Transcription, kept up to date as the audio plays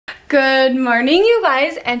Good morning, you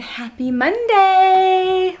guys, and happy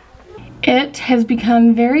Monday. It has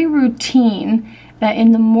become very routine that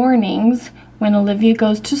in the mornings when Olivia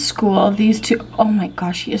goes to school, these two, oh my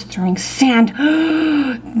gosh, he is throwing sand.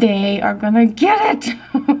 They are gonna get it.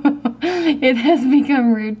 It has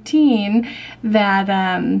become routine that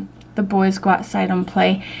the boys go outside and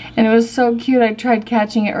play, and it was so cute. I tried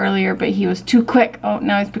catching it earlier, but he was too quick. Oh,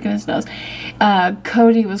 now he's picking his nose.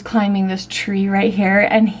 Cody was climbing this tree right here,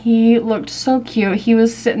 and he looked so cute. He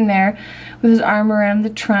was sitting there with his arm around the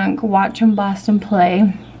trunk watching Boston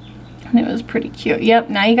play, and it was pretty cute. Yep,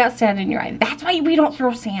 now you got sand in your eye. That's why we don't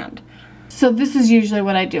throw sand. So this is usually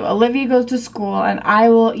what I do. Olivia goes to school, and I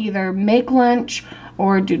will either make lunch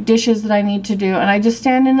or do dishes that I need to do, and I just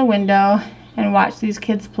stand in the window and watch these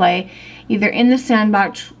kids play, either in the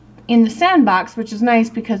sandbox, which is nice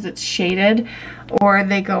because it's shaded, or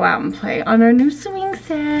they go out and play on our new swing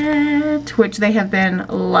set, which they have been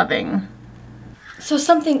loving. So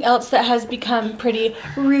something else that has become pretty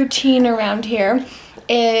routine around here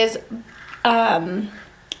is Boston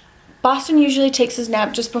usually takes his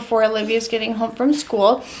nap just before Olivia's getting home from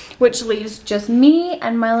school, which leaves just me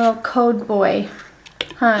and my little code boy.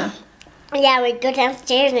 Huh? Yeah, we go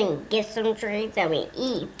downstairs and get some drinks and we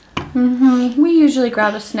eat. We usually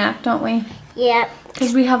grab a snack, don't we? Yep.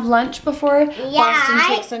 Because we have lunch before Boston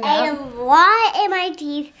takes a nap. I ate a lot in my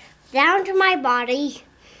teeth, down to my body.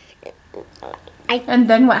 And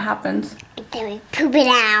then what happens? Then we poop it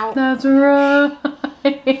out. That's right.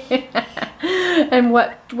 And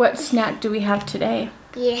what snack do we have today?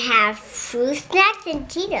 We have fruit snacks and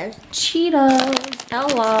Cheetos. Cheetos.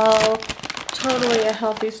 Hello. Totally a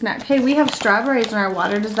healthy snack. Hey, we have strawberries in our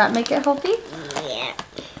water. Does that make it healthy? Yeah.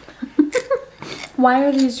 Why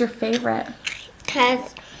are these your favorite?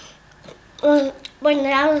 Because when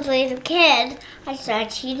I was a little kid, I saw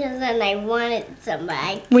Cheetos and I wanted some.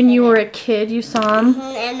 When you were a kid, you saw them?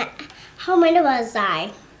 And how many was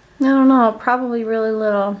I? I don't know. Probably really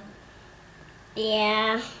little.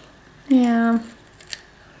 Yeah. Yeah.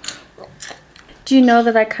 Do you know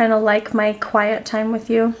that I kind of like my quiet time with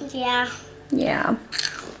you? Yeah. Yeah.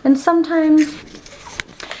 And sometimes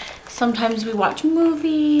we watch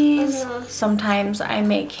movies. Sometimes I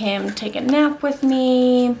make him take a nap with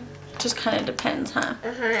me. Just kind of depends, huh?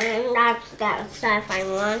 And that's stuff I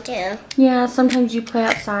want to. Yeah, sometimes you play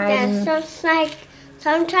outside. Yeah, just like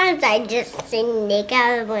sometimes I just sneak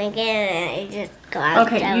out of the blanket and I just go out.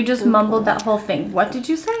 Okay, you just mumbled that whole thing. What did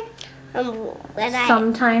you say?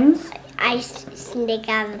 Sometimes I sneak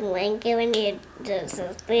out of the blanket when you just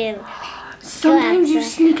sleep. Sometimes you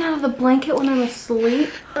sneak out of the blanket when I'm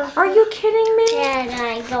asleep? Are you kidding me? Yeah, and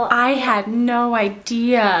I go. I had no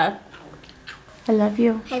idea. I love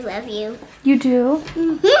you. I love you. You do?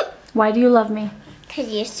 Why do you love me?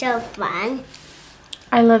 Because you're so fun.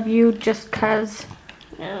 I love you just cause.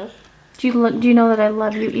 No. Do you know that I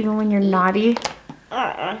love you even when you're naughty?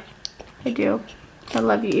 I do. I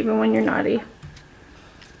love you even when you're naughty.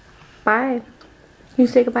 Bye. Can you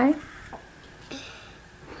say goodbye?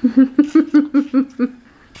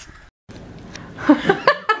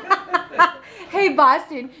 Hey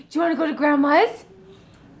Boston, do you want to go to Grandma's?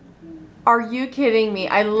 Are you kidding me?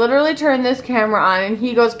 I literally turned this camera on and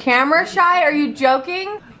he goes, camera shy? Are you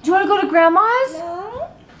joking? Do you want to go to Grandma's? No.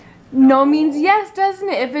 No means yes, doesn't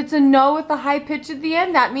it? If it's a no with a high pitch at the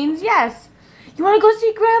end, that means yes. You want to go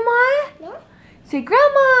see Grandma? No. Say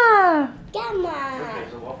Grandma. Grandma.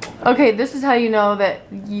 Okay, this is how you know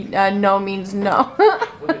that no means no.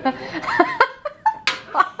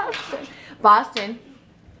 Boston,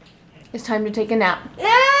 it's time to take a nap.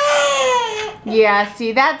 Yeah,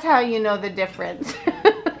 see, that's how you know the difference.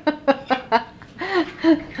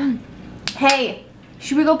 Hey,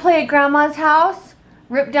 should we go play at Grandma's house?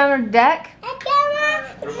 Rip down her deck?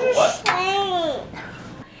 What?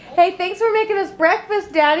 Hey, thanks for making us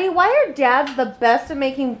breakfast, Daddy. Why are dads the best at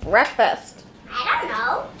making breakfast? I don't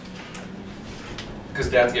know. Because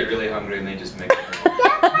dads get really hungry and they just make it.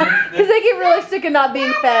 Because they get really sick of not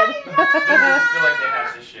being fed. They just feel like they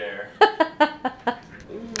have to share.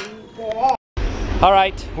 All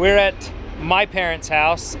right, we're at my parents'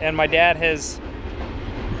 house, and my dad has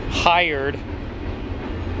hired,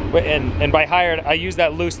 and by hired, I use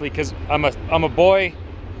that loosely because I'm a boy,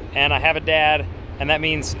 and I have a dad, and that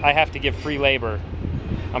means I have to give free labor.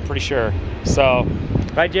 I'm pretty sure. So,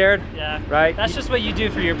 right, Jared? Yeah. Right. That's just what you do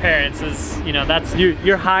for your parents. Is that's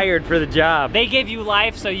You're hired for the job. they give you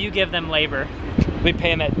life, so you give them labor. We'll be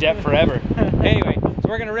paying that debt forever. Anyway, so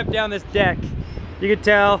we're gonna rip down this deck. You can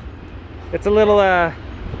tell it's a little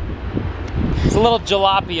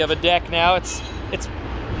jalopy of a deck now. It's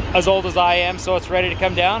as old as I am, so it's ready to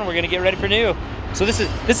come down, and we're gonna get ready for new. So this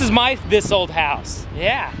is my old house.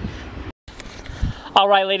 Yeah. All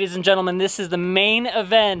right, ladies and gentlemen, this is the main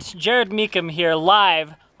event. Jared Meekum here,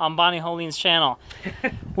 live on Bonnie Hoellein's channel.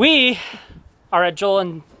 We are at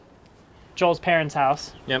Joel's parents'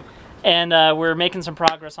 house. Yep. And we're making some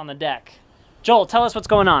progress on the deck. Joel, tell us what's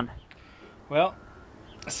going on. Well,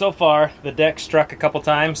 so far the deck struck a couple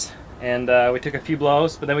times, and we took a few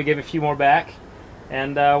blows, but then we gave a few more back,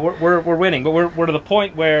 and we're winning. But we're to the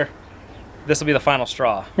point where this will be the final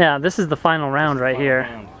straw. Yeah, this is the final round right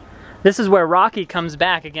here. This is where Rocky comes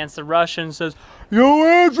back against the Russian and says, "Yo,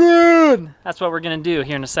 Adrian!" That's what we're gonna do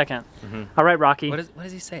here in a second. All right, Rocky. What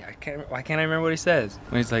does he say? Why can't I remember what he says?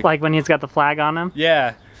 When he's like when he's got the flag on him?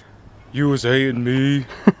 Yeah. You was hating me,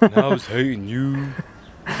 and I was hating you.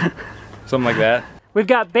 Something like that. We've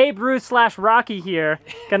got Babe Ruth / Rocky here,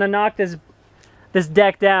 gonna knock this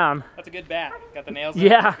deck down. That's a good bat. Got the nails.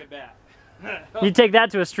 Yeah. That's a good bat. You take that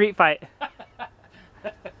to a street fight.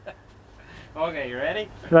 Okay, you ready?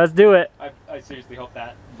 Let's do it. I seriously hope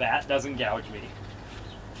that doesn't gouge me.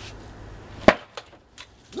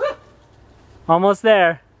 Almost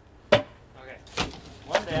there. Okay.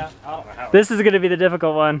 One down. I don't know how. This is gonna be the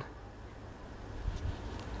difficult one.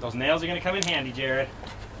 Those nails are gonna come in handy, Jared.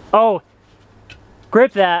 Oh,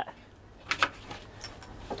 grip that.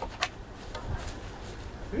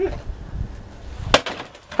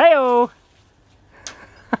 Hey-o!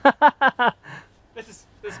 This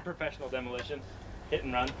is professional demolition. Hit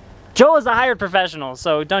and run. Joel is a hired professional,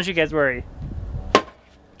 so don't you guys worry.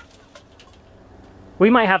 We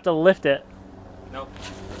might have to lift it. Nope.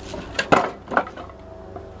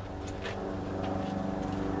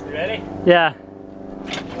 You ready? Yeah.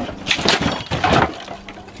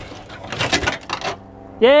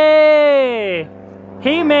 Yay!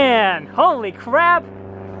 He-Man! Holy crap!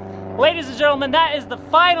 Ladies and gentlemen, that is the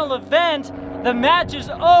final event. The match is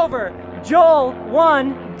over. Joel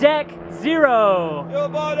won, deck 0. Yo,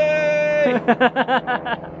 buddy!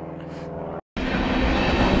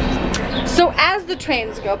 So as the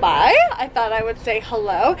trains go by, I thought I would say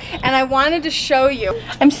hello, and I wanted to show you.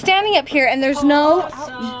 I'm standing up here and there's no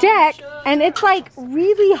deck, and it's like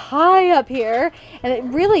really high up here, and it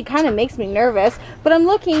really kind of makes me nervous. But I'm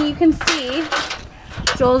looking, you can see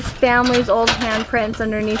Joel's family's old handprints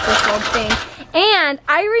underneath this old thing. And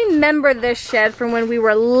I remember this shed from when we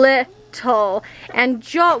were little. And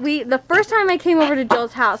Joel, the first time I came over to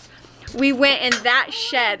Joel's house, we went in that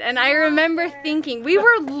shed, and I remember thinking, we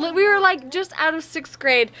were like just out of 6th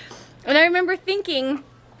grade, and I remember thinking,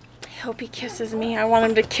 I hope he kisses me. I want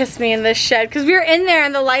him to kiss me in this shed, because we were in there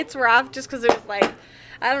and the lights were off just because it was like,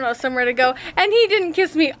 I don't know, somewhere to go. And he didn't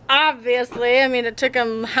kiss me, obviously. I mean, it took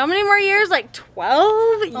him how many more years? Like 12?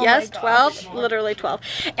 Oh, yes, 12. Literally 12.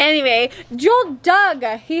 Anyway, Joel dug.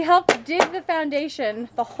 He helped dig the foundation,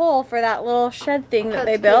 the hole for that little shed thing that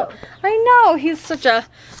they built. Cute. I know. He's such a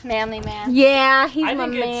manly man. Yeah, he's my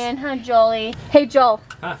man, huh, Jolie? Hey, Joel.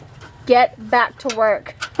 Huh? Get back to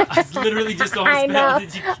work. I literally just almost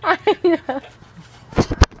melted you. I know.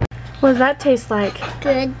 What does that taste like?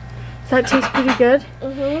 Good. Does that taste pretty good?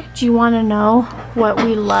 Mm-hmm. Do you want to know what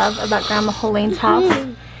we love about Grandma Hoellein's house?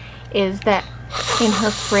 Is that in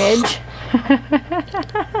her fridge,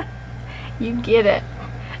 you get it,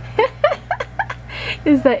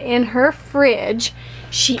 is that in her fridge,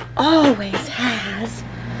 she always has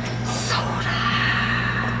soda.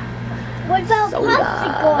 What about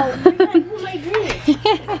popsicle? My drink.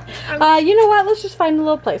 You know what? Let's just find a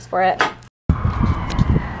little place for it.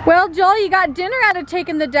 Well, Joel, you got dinner out of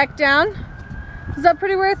taking the deck down. Is that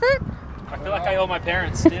pretty worth it? I feel like I owe my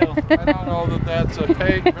parents still. I don't know that that's a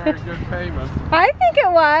very good payment. I think it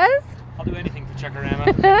was. I'll do anything for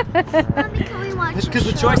Chuckarama. Mommy, can we watch Because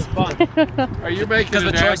the choice is fun. Are you making Because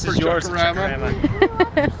an the ad choice for is yours for Chuckarama?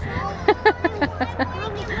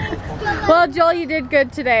 Chuckarama. Well, Joel, you did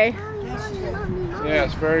good today.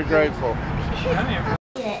 Yes, very grateful.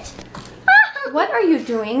 What are you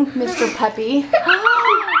doing, Mr. Puppy?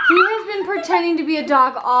 He has been pretending to be a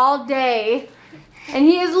dog all day, and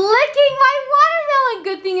he is licking my watermelon.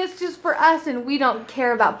 Good thing it's just for us, and we don't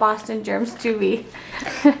care about Boston germs, do we?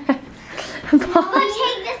 Take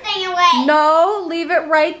this thing away. No, leave it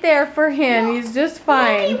right there for him. He's just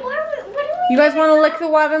fine. Mommy, what are we You guys want to lick the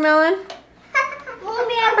watermelon?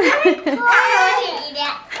 Mommy, I want to eat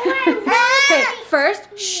it. Okay, first,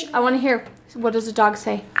 shh, I want to hear. What does a dog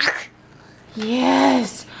say?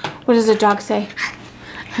 Yes. What does a dog say?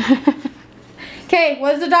 Okay,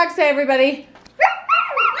 what does the dog say, everybody?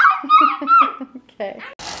 Okay.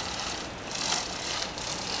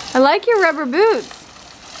 I like your rubber boots.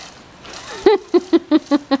 You're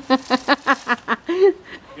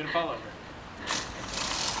gonna fall over.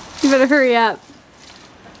 You better hurry up.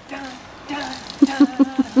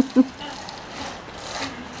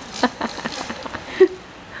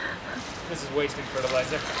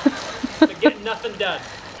 done.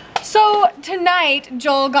 So tonight,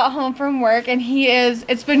 Joel got home from work and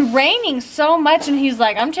it's been raining so much and he's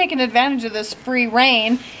like, I'm taking advantage of this free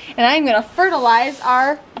rain and I'm gonna fertilize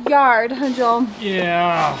our yard, huh, Joel?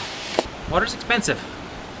 Yeah. Water's expensive,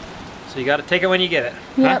 so you gotta take it when you get it.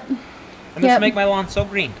 Yep. Huh? And this will make my lawn so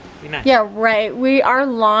green. Be nice. Yeah, right. Our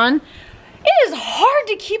lawn, it is hard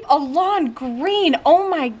to keep a lawn green. Oh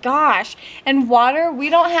my gosh. And water, we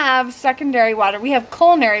don't have secondary water. We have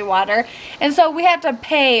culinary water. And so we have to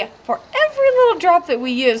pay for every little drop that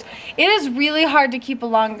we use. It is really hard to keep a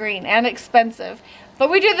lawn green and expensive. But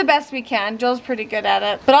we do the best we can. Joel's pretty good at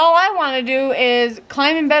it. But all I want to do is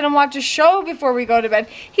climb in bed and watch a show before we go to bed.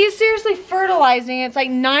 He's seriously fertilizing. It's like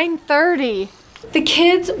 9:30. The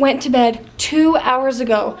kids went to bed 2 hours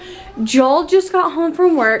ago. Joel just got home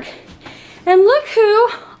from work. And look who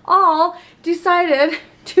all decided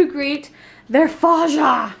to greet their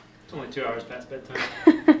Faja. It's only 2 hours past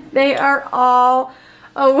bedtime. They are all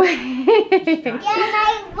awake. Yeah, and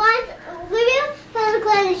I Olivia found the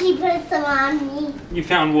clothes and she put some on me. You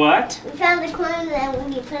found what? We found the clothes and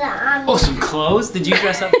we put it on me. Oh, some clothes? Did you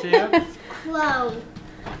dress up too? Clothes.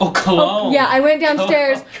 Oh, cologne. Yeah, I went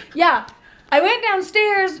downstairs. Yeah, I went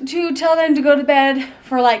downstairs to tell them to go to bed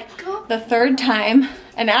for like the third time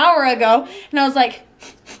an hour ago. And I was like,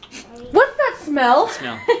 what's that smell?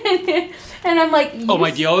 And I'm like, Oh,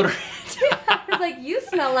 my deodorant. I was like, you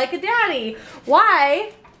smell like a daddy.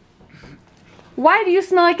 Why? Why do you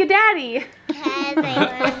smell like a daddy? Because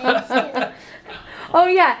I wanted to. Oh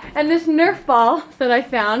yeah, and this Nerf ball that I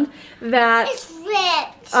found that It's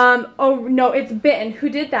ripped. oh no, it's bitten. Who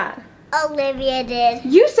did that? Olivia did.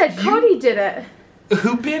 You said Cody did it.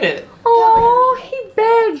 Who bit it? Oh, he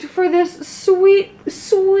begged for this sweet,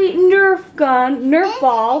 sweet Nerf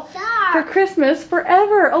ball for Christmas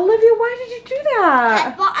forever. Olivia, why did you do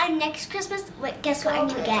that? Well, next Christmas, wait, guess what I'm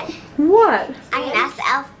gonna get? What? I'm gonna ask the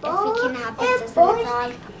elf if we can have Princess and the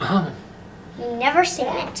Frog. Oh. You've never seen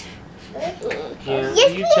it. Yeah. Yes, Will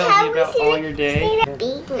you we tell have. me about all your day?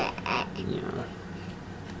 Yeah.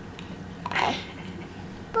 Yeah.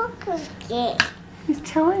 Book of game. He's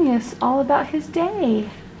telling us all about his day.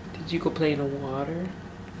 Did you go play in the water?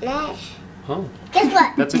 Flash. Oh. Guess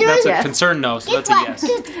what? That's a Yes. concern no, so Guess that's a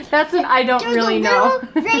what? yes. That's an I don't There's really a know.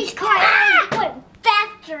 little race car and it went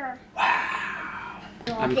faster.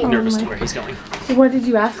 I'm nervous to where he's going. What did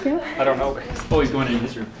you ask him? I don't know, but he's going in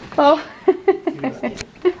his room. Oh.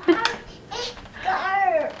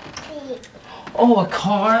 Oh, a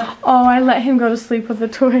car? Oh, I let him go to sleep with a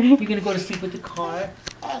toy. You gonna go to sleep with the car?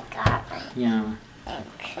 Yeah.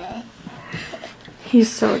 Okay. He's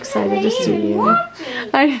so excited to see you.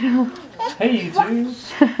 I know. Hey, you two.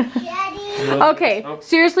 Okay,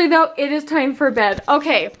 seriously though, it is time for bed.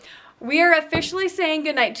 Okay, we are officially saying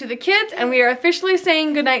goodnight to the kids and we are officially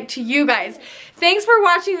saying goodnight to you guys. Thanks for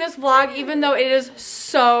watching this vlog, even though it is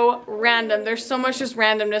so random. There's so much just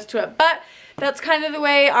randomness to it, but that's kind of the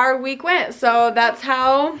way our week went. So that's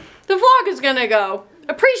how the vlog is gonna go.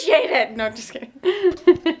 Appreciate it. No, just kidding.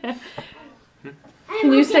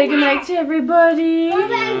 Can you say goodnight to everybody? I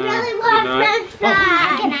really want French fries.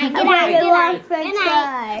 I really want French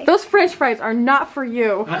fries. Those French fries are not for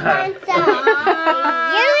you. Really,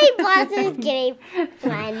 Boston's getting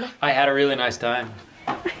fun. I had a really nice time.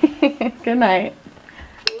 Good night.